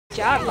Good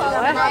job, Noah.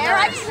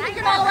 I'm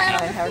sneaking all around.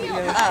 Hi, how are you?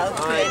 Oh,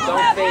 okay.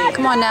 Don't fade.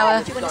 Come on,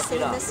 Noah. Do you want to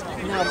sit in this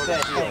one? No, I'm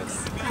good,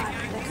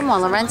 thanks. Come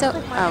on, Lorenzo.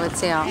 Oh,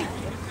 it's out.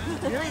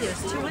 Really?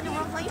 There's two in the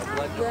one place?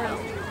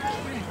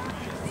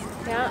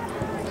 Yeah.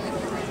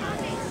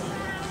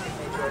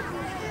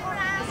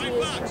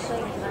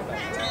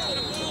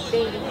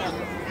 Baiting him.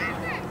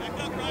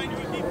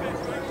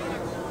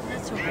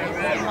 That's what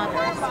we're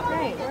mothers.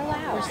 Right, we're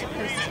allowed. We're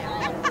supposed to.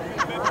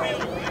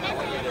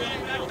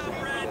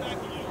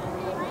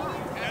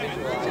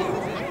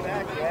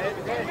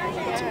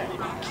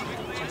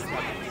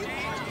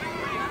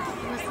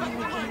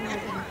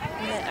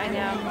 I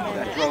know.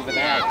 Over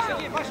that.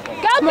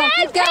 Go, Ben!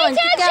 Keep going,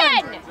 Pay keep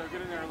going.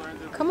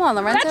 attention! Come on,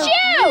 Lorenzo. That's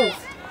you!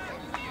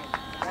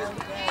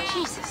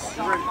 Jesus.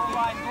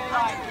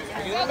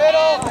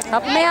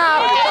 Help me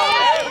out.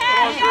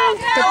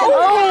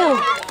 Oh!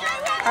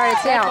 All right,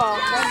 it's out.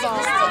 Red ball.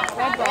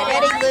 Red ball.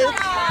 Ready, Luke?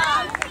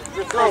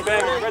 Good throw,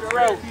 Ben. Good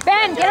throw.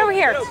 Ben, get over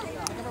here.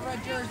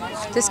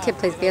 This kid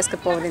plays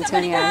basketball with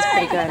Antonio. He's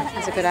pretty good.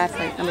 He's a good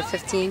athlete. Number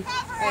 15.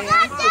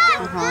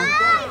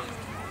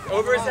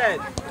 Over his head.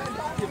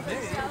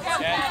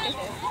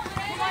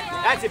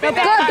 That's it, Ben.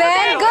 Good,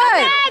 Ben.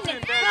 Good.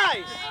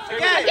 Nice.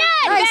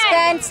 Again. Nice,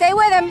 Ben. Stay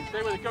with him.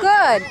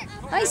 Good.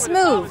 Nice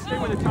move. Stay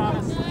with it,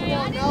 Thomas. You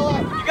got Noah!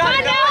 it,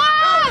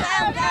 Noah.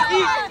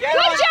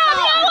 Good job,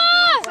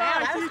 Noah!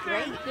 That was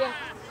great.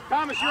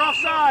 Thomas, you're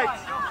offside.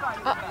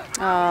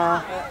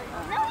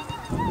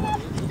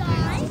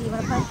 Do you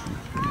want to play?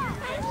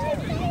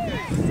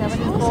 Is that what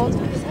he called?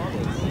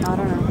 I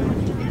don't know.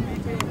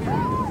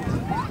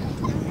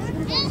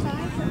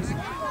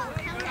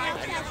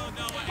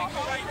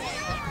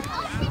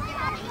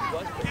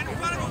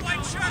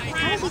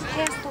 How did he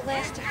pass the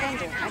last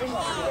defender? I didn't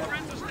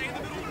see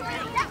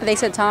it. They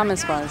said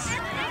Thomas was.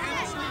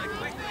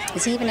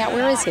 Is he even out?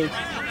 Where is he?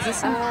 Is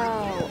this him?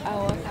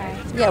 Oh, okay.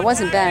 Yeah, it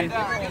wasn't Ben.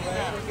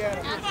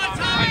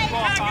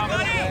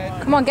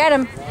 Come on, get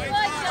him.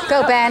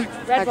 Go, Ben.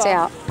 That's ball.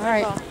 out. All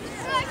right.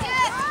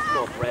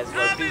 Go,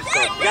 Breslow. Do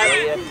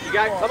something. You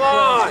got it. Come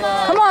on.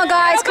 Come on,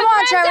 guys. Come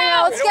on, Cherry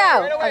Hill. Let's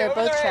go. Oh, they're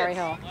both Cherry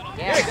Hill.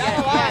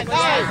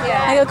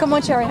 I go, come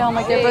on, Cherry Hill. I'm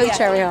like, they're both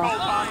Cherry Hill.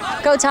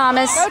 Go,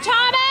 Thomas. Go,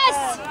 Thomas!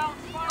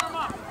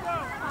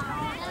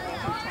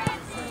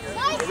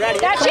 Ready.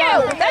 That's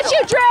you! That's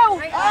you, Drew!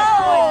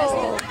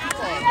 Oh!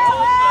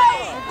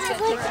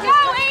 Go,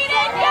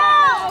 Aiden, go!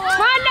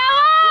 Come on,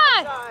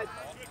 Noah!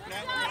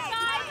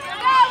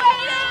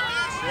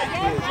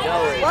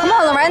 Come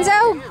on, Lorenzo.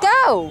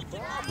 Go.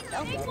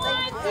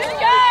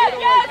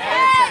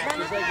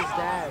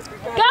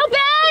 Go,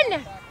 Ben!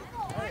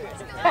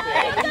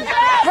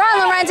 Run,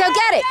 Lorenzo.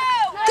 Get it.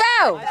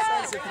 Go.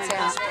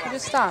 He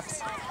just stopped.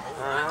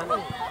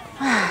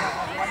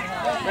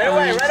 Right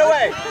away, right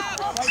away.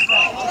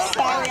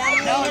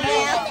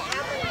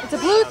 It's a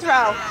blue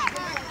throw.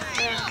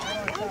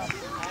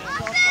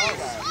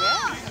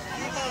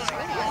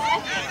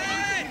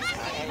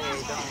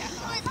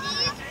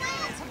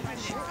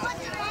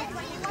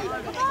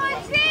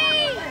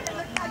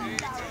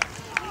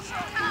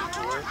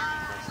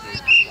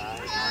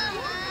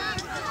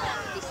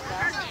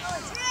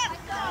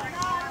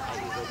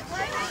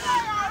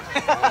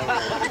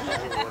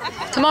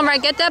 Come on,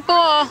 Red. Get that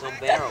ball. It's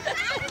unbearable.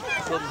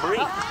 Couldn't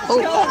breathe. Oh.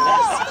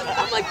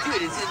 I'm like,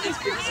 dude, is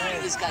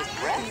this guy's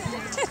breath?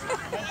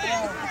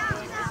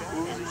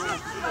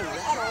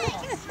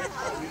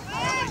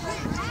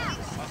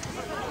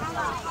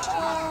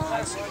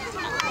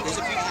 There's a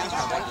few times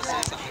I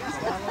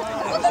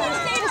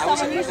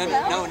wanted to say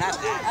something. No, not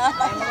that.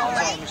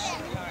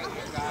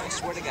 I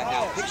swear to God.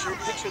 Now, picture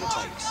the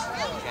bikes.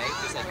 Okay?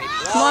 Just like maybe.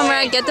 Come on,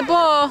 Red. Get the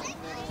ball.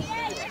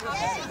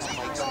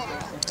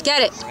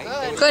 Get it.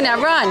 Good,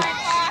 now run.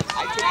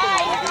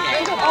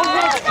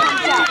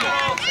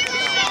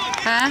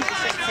 Huh?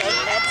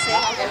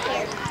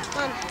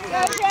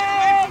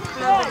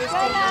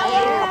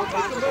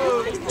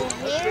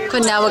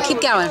 Good, now we'll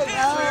keep going.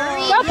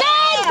 Go,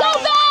 Ben! Go,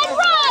 Ben!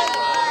 Run!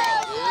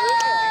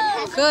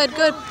 Good,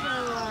 good.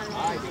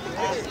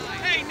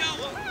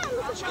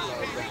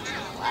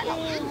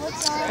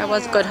 That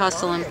was good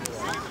hustling.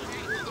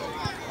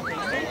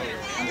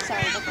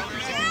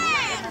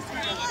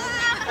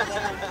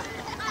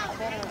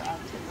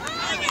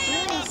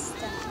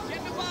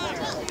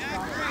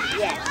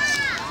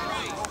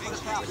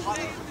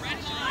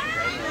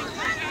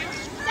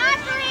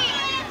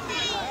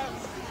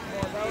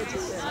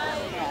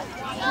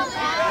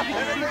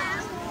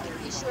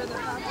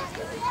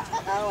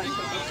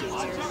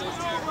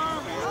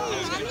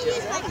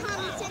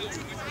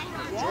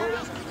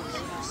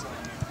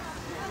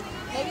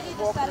 Maybe you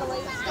just gotta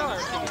late start.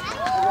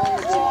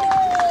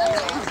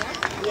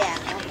 Yeah.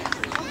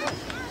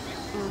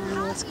 I don't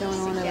know what's going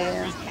on over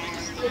there.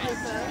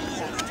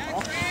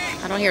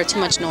 I don't hear too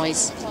much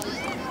noise.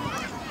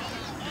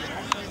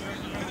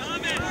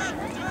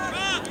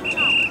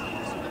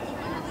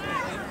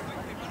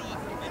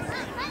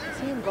 Is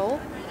he in goal?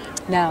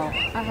 No,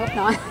 I hope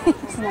not.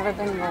 He's never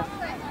been in goal.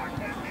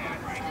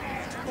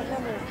 What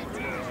number?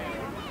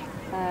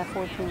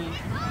 14.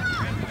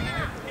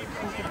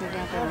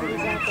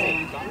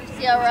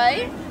 See all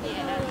right?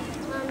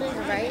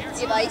 Right?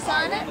 Do you have ice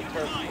on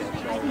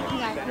it?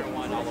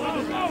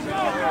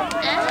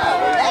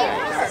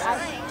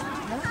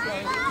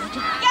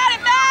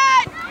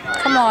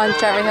 Come on,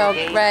 Cherry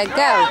Hill. Red,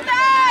 go.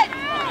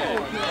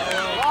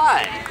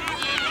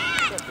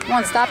 Come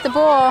on, stop the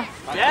ball.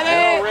 Get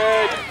it!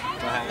 Good.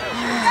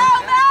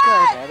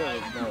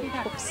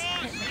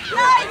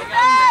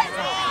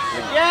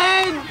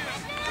 Again!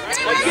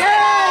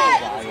 Again!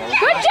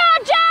 Good job,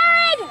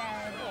 Jared!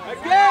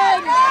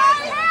 Again!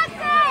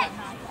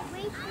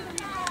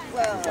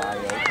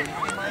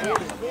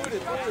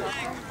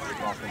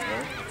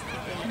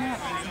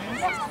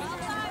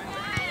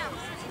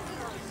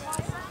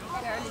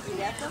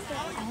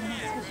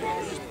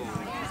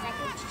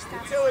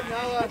 Do it,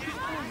 Noah.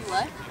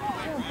 What?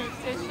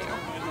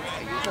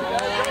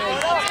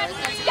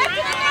 Get to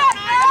the net,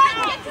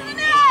 Aaron! Get to the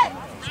net!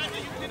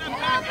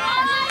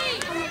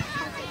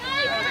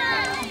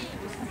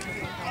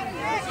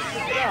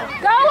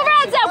 Go,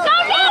 Lorenzo! Go,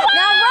 Noah!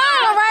 Now run,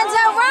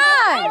 Lorenzo,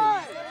 run!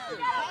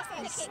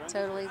 He's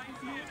totally. Way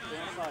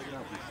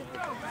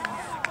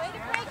to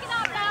break it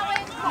up,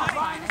 Alex!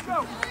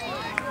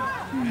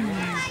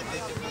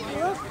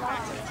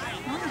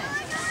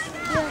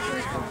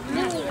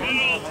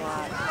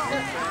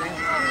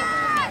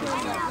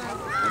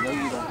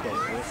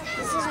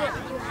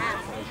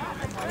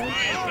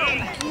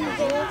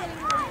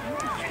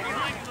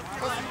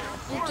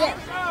 You get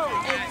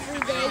every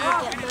day. You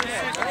get more.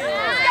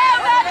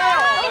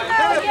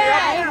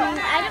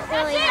 I don't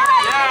really.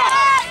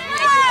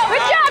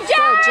 Good job, Good,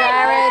 Jared!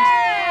 Jared.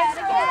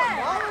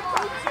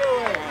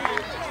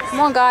 Come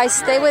on, guys,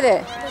 stay with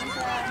it.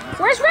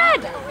 Where's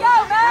Red?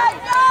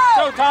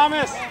 Go,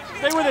 Thomas.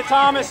 Stay with it,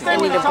 Thomas. Stay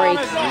with need it, a break.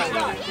 Thomas.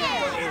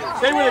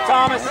 Stay with it,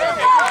 Thomas.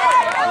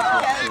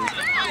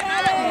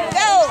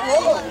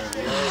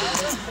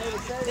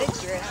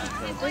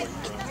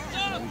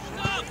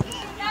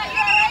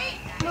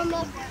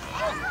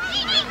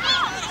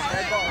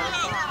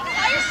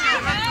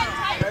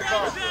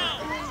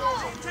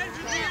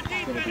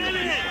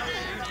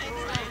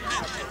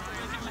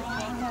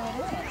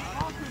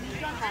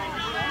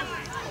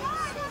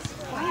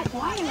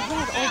 Why is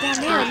Red all down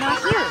there and not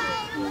here?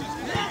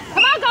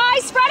 Come on,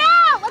 guys! Spread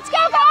out! Let's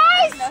go,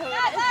 guys!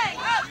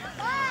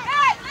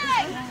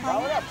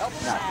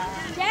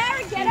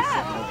 Jared, get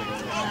up!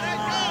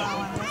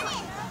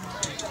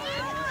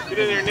 Get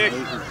in there, Nick.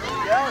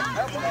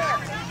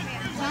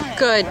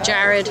 Good,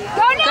 Jared. Go,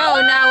 Noah!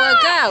 Go, Noah,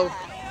 go.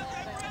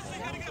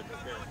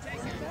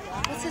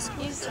 What's this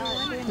blue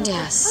zone?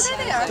 Yes.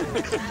 There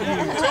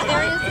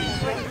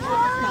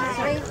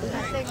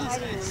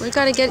We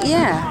gotta get,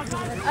 yeah.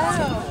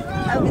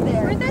 Oh, over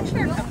there. Where'd that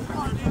chair come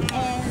from?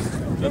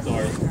 That's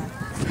ours.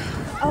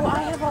 Oh, I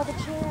have all the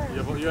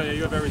chairs.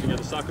 You have everything. You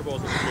have the soccer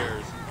balls and the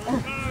chairs.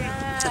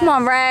 Come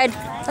on, Red.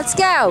 Let's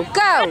go. Go.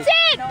 That's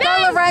it! Go,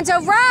 Ben! Lorenzo,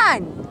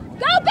 run.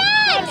 Go,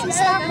 Ben!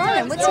 Stop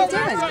running. What's he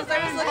doing?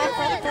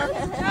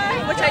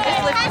 Which I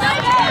just lifted up.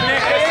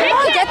 Come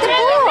on, get the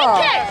ball.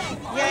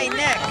 Yay,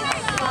 Nick.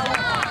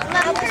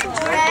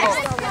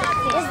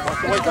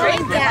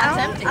 Going down,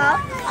 up,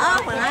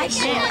 when I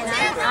shoot.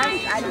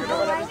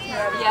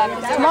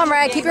 Come on,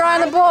 Red. Keep your eye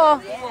on the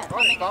ball.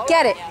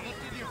 Get it.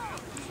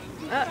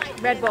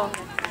 Red ball.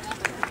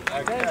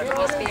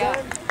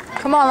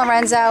 Come on,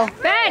 Lorenzo.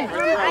 Ben! I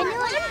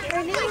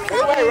knew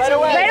it. Right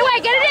away. Right away,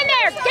 get it in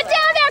there! Get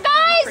down there,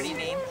 guys!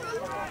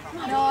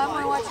 No, I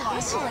want to watch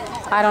this one.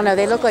 I don't know.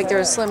 They look like they're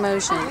in slow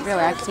motion.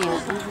 Really, I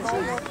can't.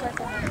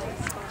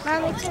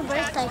 Mom, it's your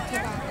birthday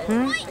today.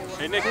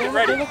 Hey, Nick, get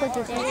ready.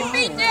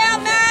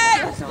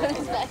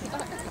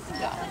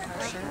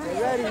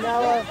 Ready,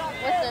 Noah.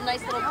 With the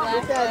nice little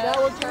black.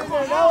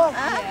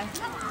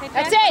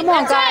 That's it! Come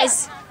on, that's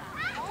guys. It.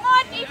 Come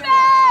on,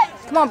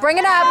 defense! Come on, bring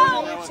it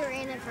up. It's your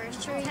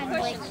anniversary.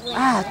 Like,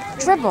 Ah,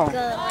 dribble.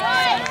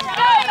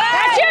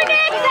 That's you,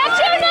 Nick! That's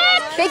you,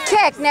 Nick! Big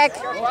kick, Nick.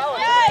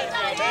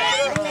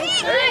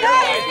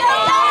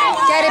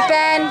 Get it,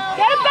 Ben.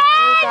 Get it, Ben!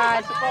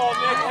 God.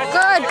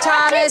 Good,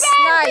 Thomas.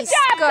 Nice.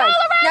 Good.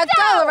 Now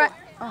go, Lorenzo.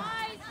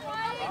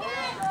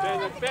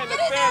 Ben.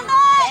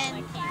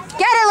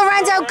 Get it,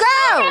 Lorenzo. Go.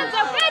 So,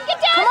 Ben, get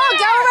down Come on,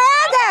 there! go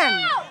around them.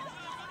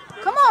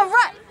 Come on,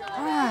 run.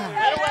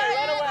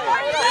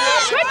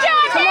 Good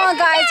job, Come on,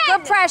 guys.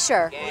 Good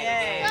pressure.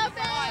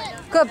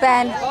 Good,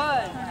 Ben.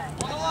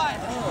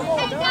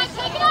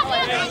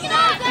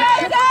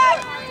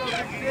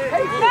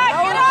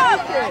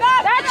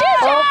 That's you,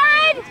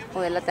 Jared!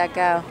 Boy, let that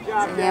go. It's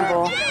a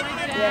handball.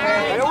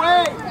 Right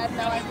away.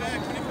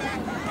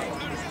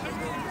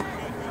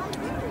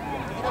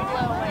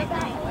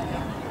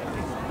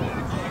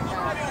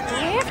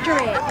 After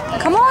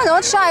it. Come on,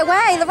 don't shy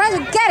away. Lorenzo,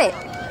 get it.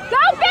 Go,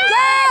 Ben! Go,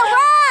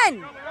 run.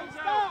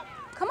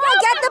 Come on,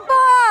 get the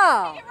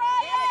ball.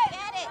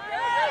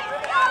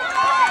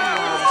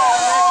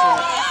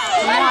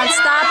 Come on,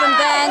 stop him,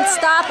 Ben.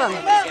 Stop him.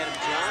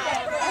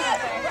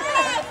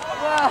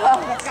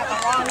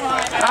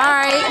 All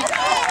right.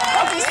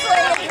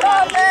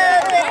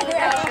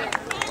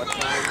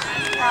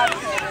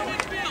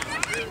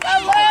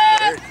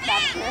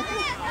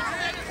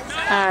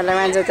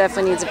 Lorenzo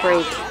definitely needs a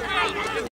break.